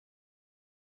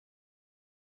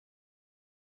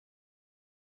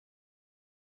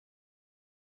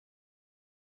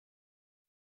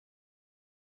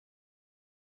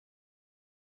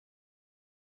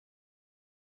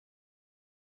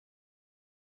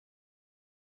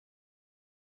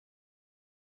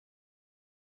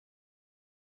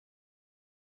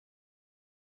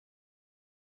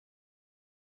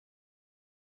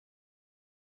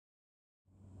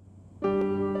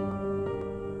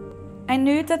I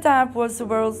knew Dadaab was the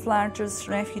world's largest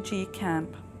refugee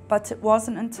camp, but it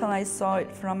wasn't until I saw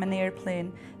it from an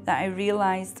airplane that I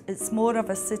realised it's more of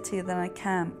a city than a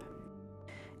camp.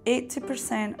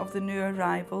 80% of the new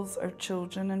arrivals are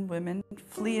children and women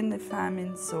fleeing the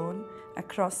famine zone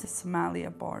across the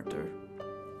Somalia border.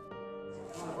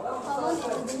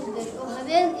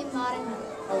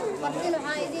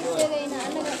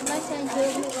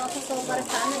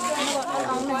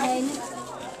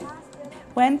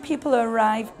 When people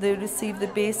arrive, they receive the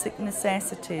basic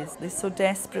necessities they so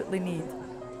desperately need.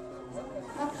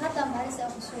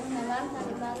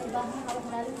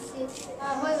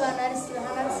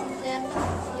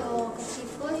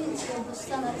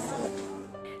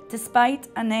 Despite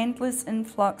an endless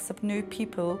influx of new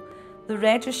people, the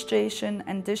registration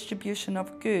and distribution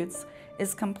of goods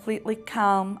is completely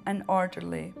calm and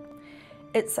orderly.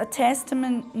 It's a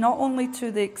testament not only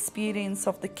to the experience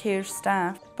of the CARE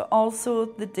staff, but also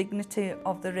the dignity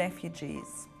of the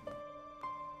refugees.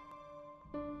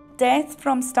 Death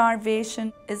from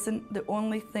starvation isn't the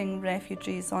only thing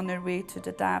refugees on their way to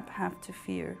Dadaab have to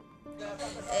fear.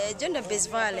 Gender-based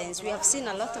violence, we have seen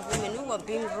a lot of women who are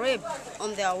being raped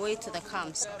on their way to the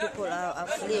camps. People are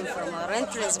fleeing from a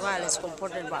relentless violence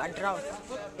compounded by a drought.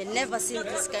 We've never seen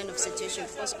this kind of situation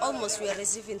because almost we are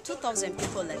receiving 2,000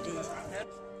 people a day.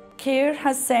 CARE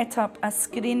has set up a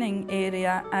screening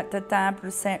area at Dadaab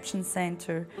Reception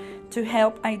Centre to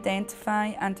help identify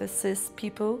and assist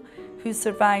people who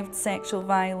survived sexual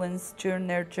violence during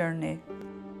their journey.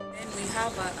 And we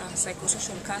have a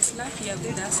psychosocial counselor here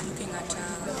with us looking at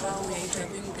how we are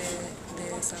interviewing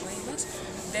the survivors.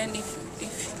 Then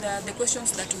if the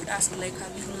questions that we ask, like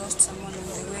have you lost someone on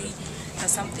the way,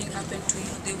 has something happened to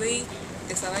you, the way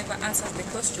the survivor answers the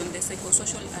question, the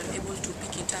psychosocial are able to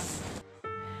pick it up.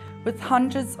 With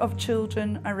hundreds of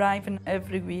children arriving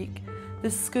every week,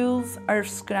 the schools are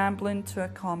scrambling to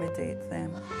accommodate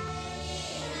them.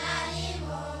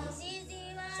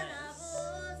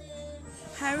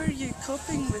 How are you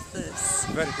coping with this?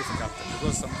 Very difficult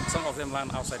because some of them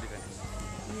learn outside even.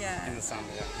 Yeah. In the sun,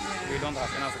 yeah. We don't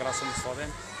have enough classrooms for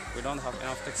them. We don't have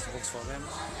enough textbooks for them.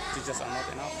 Teachers are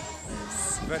not enough.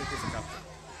 It's very difficult.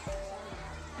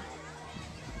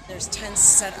 There's tents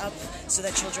set up so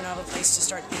that children have a place to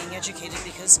start being educated,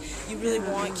 because you really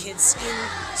want kids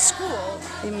in school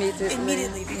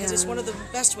immediately because it's one of the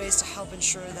best ways to help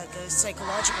ensure that the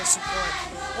psychological support.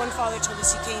 One father told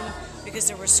us he came because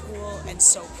there was school and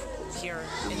soap here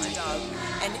in Dadaab,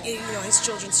 and his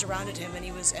children surrounded him,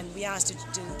 and we asked,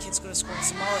 do the kids go to school in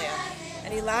Somalia?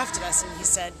 And he laughed at us and he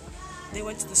said they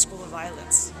went to the school of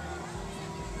violence.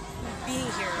 Being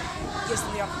here gives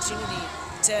them the opportunity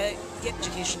to get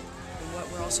education. And what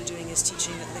we're also doing is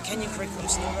teaching the Kenyan curriculum,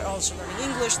 so they're also learning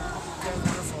English. There are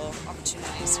wonderful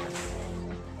opportunities here.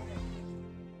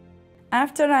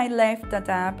 After I left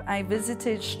Dadaab, I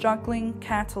visited struggling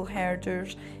cattle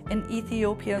herders in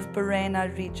Ethiopia's Borena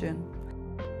region.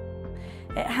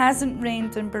 It hasn't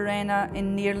rained in Borena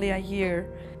in nearly a year,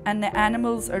 and the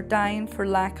animals are dying for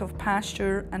lack of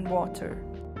pasture and water.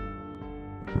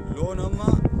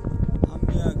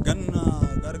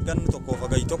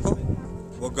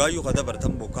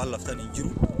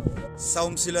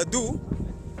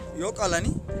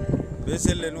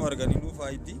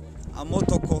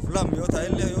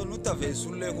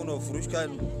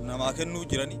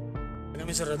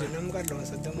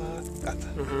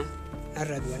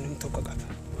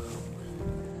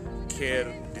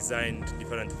 CARE designed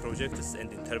different projects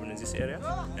and intervened in this area,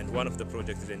 and one of the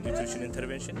projects is a nutrition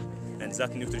intervention, and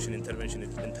that nutrition intervention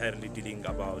is entirely dealing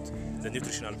about the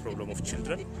nutritional problem of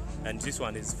children, and this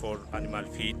one is for animal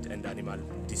feed and animal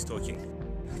destocking.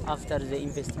 After the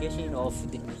investigation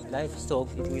of the livestock,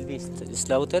 it will be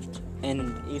slaughtered,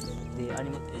 and if the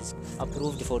animal is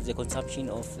approved for the consumption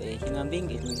of a human being,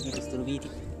 it will be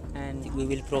distributed, and we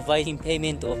will provide him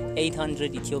payment of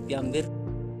 800 Ethiopian birr.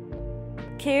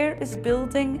 CARE is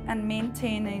building and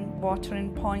maintaining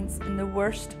watering points in the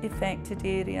worst affected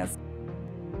areas.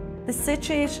 The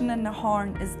situation in the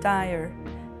Horn is dire,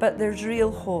 but there's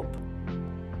real hope.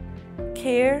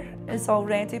 CARE is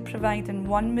already providing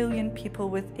 1 million people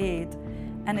with aid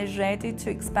and is ready to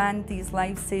expand these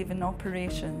life-saving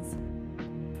operations.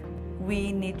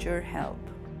 We need your help.